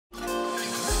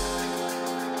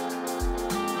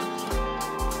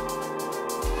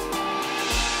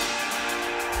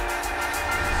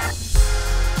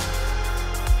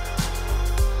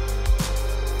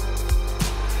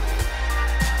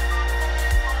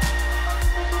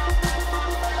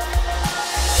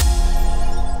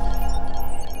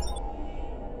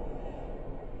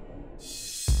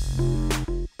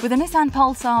With the Nissan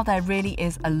Pulsar, there really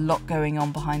is a lot going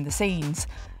on behind the scenes.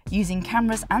 Using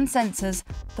cameras and sensors,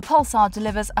 the Pulsar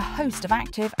delivers a host of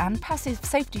active and passive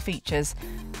safety features,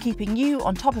 keeping you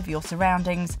on top of your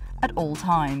surroundings at all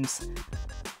times.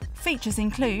 Features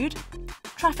include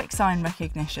traffic sign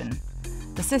recognition.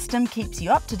 The system keeps you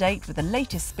up to date with the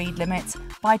latest speed limits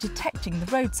by detecting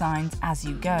the road signs as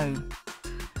you go.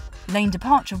 Lane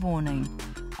departure warning.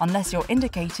 Unless you're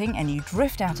indicating and you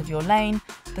drift out of your lane,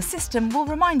 the system will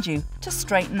remind you to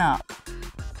straighten up.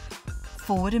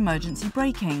 Forward emergency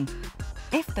braking.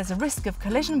 If there's a risk of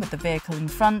collision with the vehicle in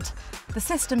front, the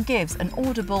system gives an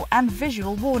audible and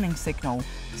visual warning signal,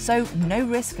 so no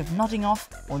risk of nodding off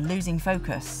or losing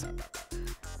focus.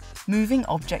 Moving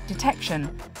object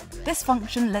detection. This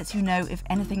function lets you know if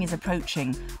anything is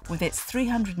approaching, with its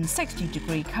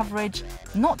 360-degree coverage,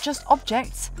 not just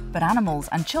objects, but animals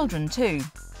and children too.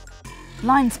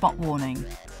 Blind spot warning.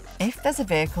 If there's a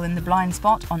vehicle in the blind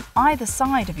spot on either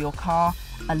side of your car,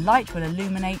 a light will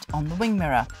illuminate on the wing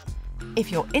mirror.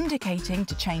 If you're indicating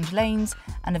to change lanes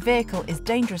and a vehicle is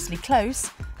dangerously close,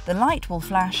 the light will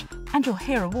flash and you'll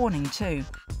hear a warning too.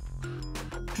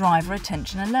 Driver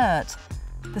attention alert.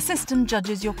 The system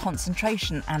judges your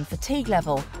concentration and fatigue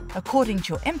level according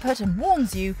to your input and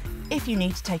warns you if you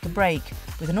need to take a break,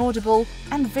 with an audible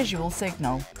and visual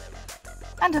signal.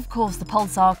 And of course, the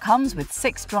Pulsar comes with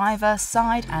 6 driver,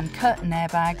 side and curtain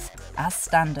airbags as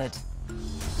standard.